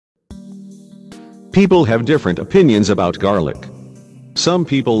People have different opinions about garlic. Some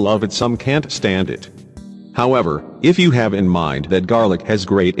people love it, some can't stand it. However, if you have in mind that garlic has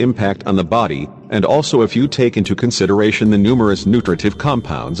great impact on the body, and also if you take into consideration the numerous nutritive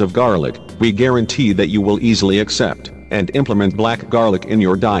compounds of garlic, we guarantee that you will easily accept and implement black garlic in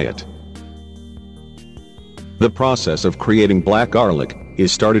your diet. The process of creating black garlic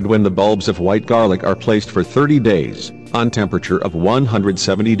is started when the bulbs of white garlic are placed for 30 days on temperature of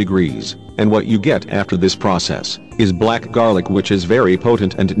 170 degrees, and what you get after this process is black garlic, which is very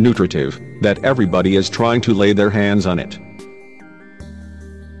potent and nutritive, that everybody is trying to lay their hands on it.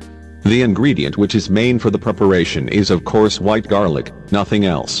 The ingredient which is main for the preparation is of course white garlic, nothing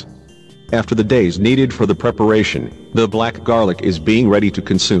else. After the days needed for the preparation, the black garlic is being ready to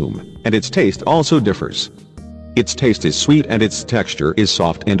consume, and its taste also differs. Its taste is sweet and its texture is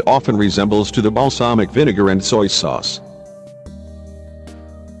soft and often resembles to the balsamic vinegar and soy sauce.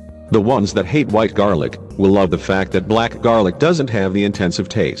 The ones that hate white garlic will love the fact that black garlic doesn't have the intensive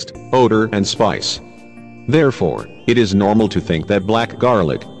taste, odor and spice. Therefore, it is normal to think that black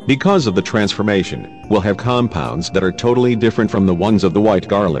garlic, because of the transformation, will have compounds that are totally different from the ones of the white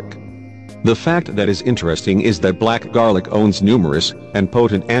garlic. The fact that is interesting is that black garlic owns numerous and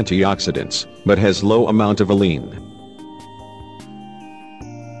potent antioxidants, but has low amount of alliin.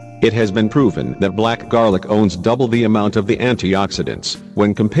 It has been proven that black garlic owns double the amount of the antioxidants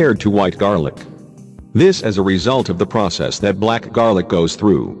when compared to white garlic. This as a result of the process that black garlic goes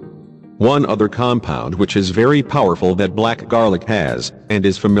through. One other compound which is very powerful that black garlic has, and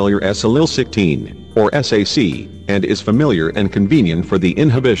is familiar as Allicin, or SAC, and is familiar and convenient for the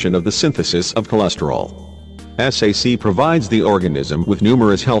inhibition of the synthesis of cholesterol. SAC provides the organism with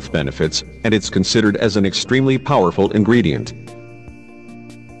numerous health benefits, and it's considered as an extremely powerful ingredient.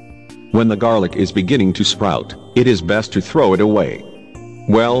 When the garlic is beginning to sprout, it is best to throw it away.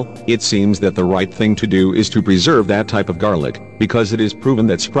 Well, it seems that the right thing to do is to preserve that type of garlic, because it is proven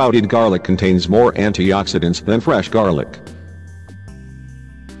that sprouted garlic contains more antioxidants than fresh garlic.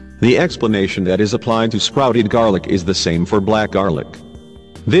 The explanation that is applied to sprouted garlic is the same for black garlic.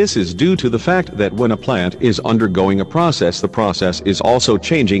 This is due to the fact that when a plant is undergoing a process, the process is also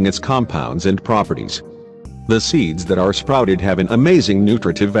changing its compounds and properties. The seeds that are sprouted have an amazing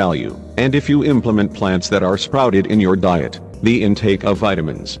nutritive value, and if you implement plants that are sprouted in your diet, the intake of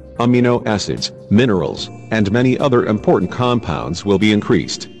vitamins, amino acids, minerals, and many other important compounds will be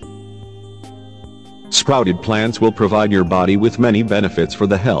increased. Sprouted plants will provide your body with many benefits for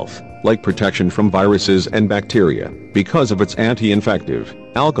the health, like protection from viruses and bacteria, because of its anti-infective,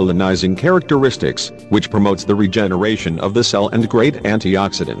 alkalinizing characteristics, which promotes the regeneration of the cell, and great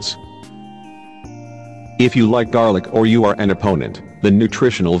antioxidants. If you like garlic or you are an opponent, the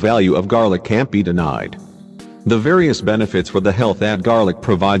nutritional value of garlic can't be denied. The various benefits for the health that garlic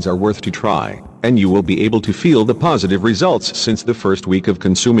provides are worth to try, and you will be able to feel the positive results since the first week of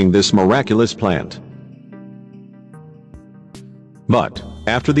consuming this miraculous plant. But,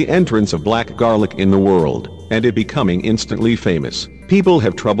 after the entrance of black garlic in the world, and it becoming instantly famous, people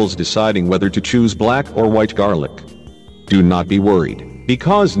have troubles deciding whether to choose black or white garlic. Do not be worried,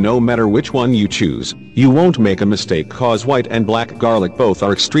 because no matter which one you choose, you won't make a mistake, cause white and black garlic both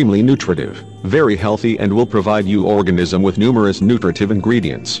are extremely nutritive, very healthy, and will provide your organism with numerous nutritive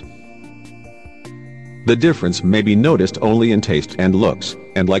ingredients. The difference may be noticed only in taste and looks,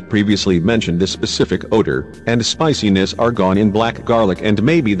 and like previously mentioned, the specific odor and spiciness are gone in black garlic, and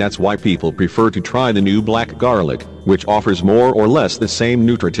maybe that's why people prefer to try the new black garlic, which offers more or less the same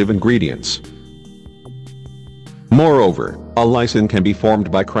nutritive ingredients. Moreover, allicin can be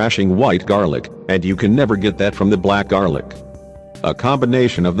formed by crashing white garlic, and you can never get that from the black garlic. A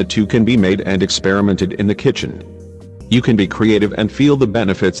combination of the two can be made and experimented in the kitchen. You can be creative and feel the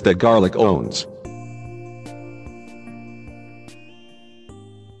benefits that garlic owns.